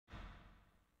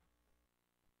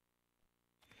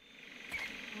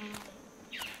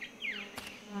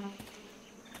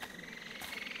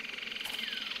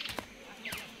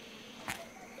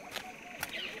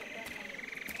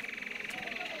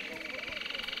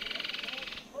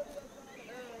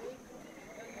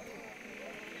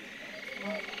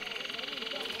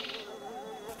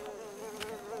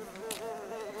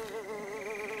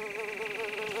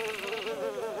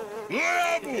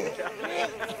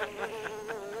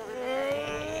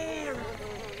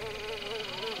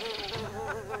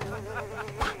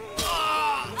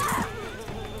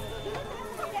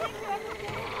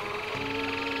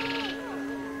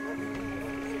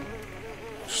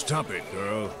Stop it,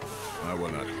 girl. I will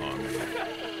not harm you.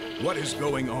 What is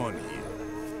going on here?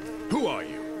 Who are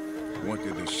you? What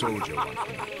did the soldier want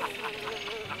from me?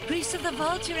 Priests of the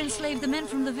Vulture enslaved the men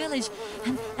from the village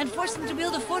and forced them to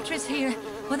build a fortress here,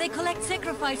 where they collect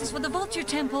sacrifices for the Vulture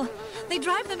Temple. They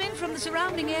drive them in from the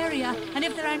surrounding area, and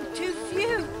if there aren't too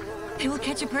few, they will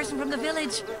catch a person from the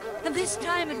village. And this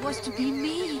time it was to be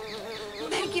me.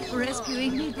 Thank you for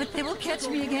rescuing me, but they will catch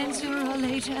me again sooner or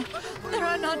later. There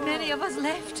are not many of us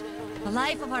left. The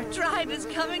life of our tribe is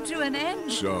coming to an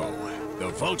end. So, the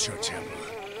Vulture Temple.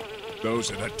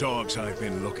 Those are the dogs I've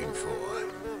been looking for.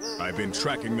 I've been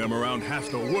tracking them around half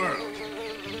the world.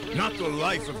 Not the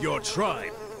life of your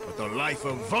tribe, but the life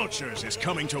of vultures is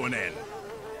coming to an end.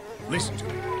 Listen to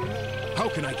me. How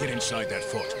can I get inside that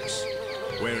fortress?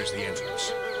 Where is the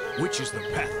entrance? Which is the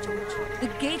path to it? The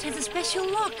gate has a special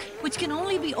lock, which can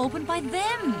only be opened by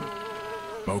them.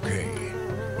 Okay,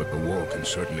 but the wall can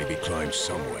certainly be climbed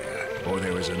somewhere. Or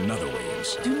there is another way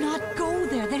inside. Do not go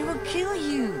there, they will kill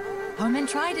you. Our men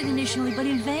tried it initially, but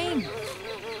in vain.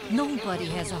 Nobody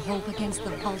has a hope against the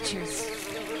vultures.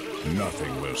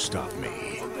 Nothing will stop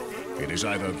me. It is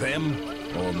either them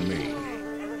or me.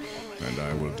 And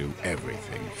I will do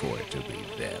everything for it to be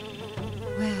them.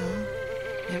 Well,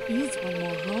 there is one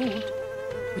more road,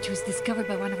 which was discovered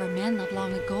by one of our men not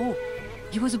long ago.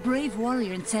 He was a brave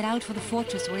warrior and set out for the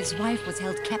fortress where his wife was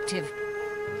held captive.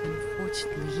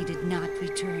 Unfortunately, he did not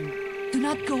return. Do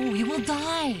not go, you will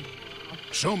die!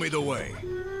 Show me the way.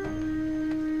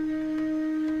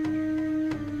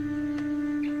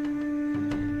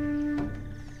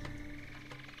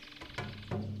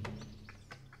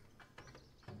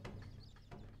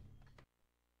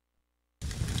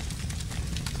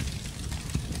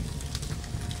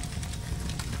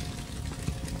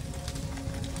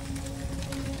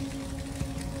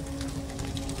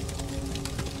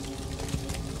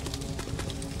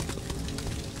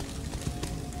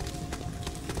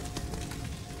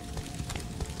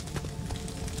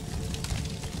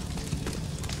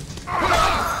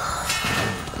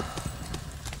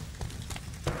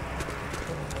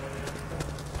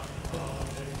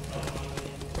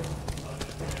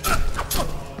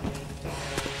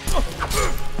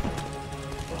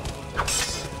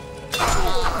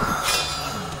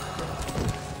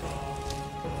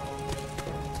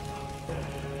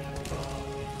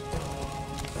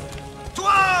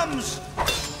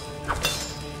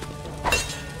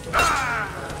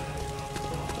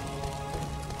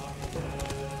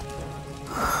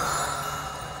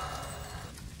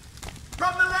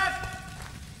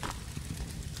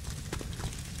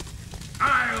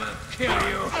 Kill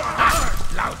you!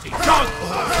 Lousy dog!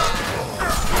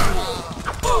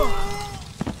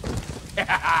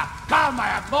 Come, I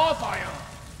have more for you!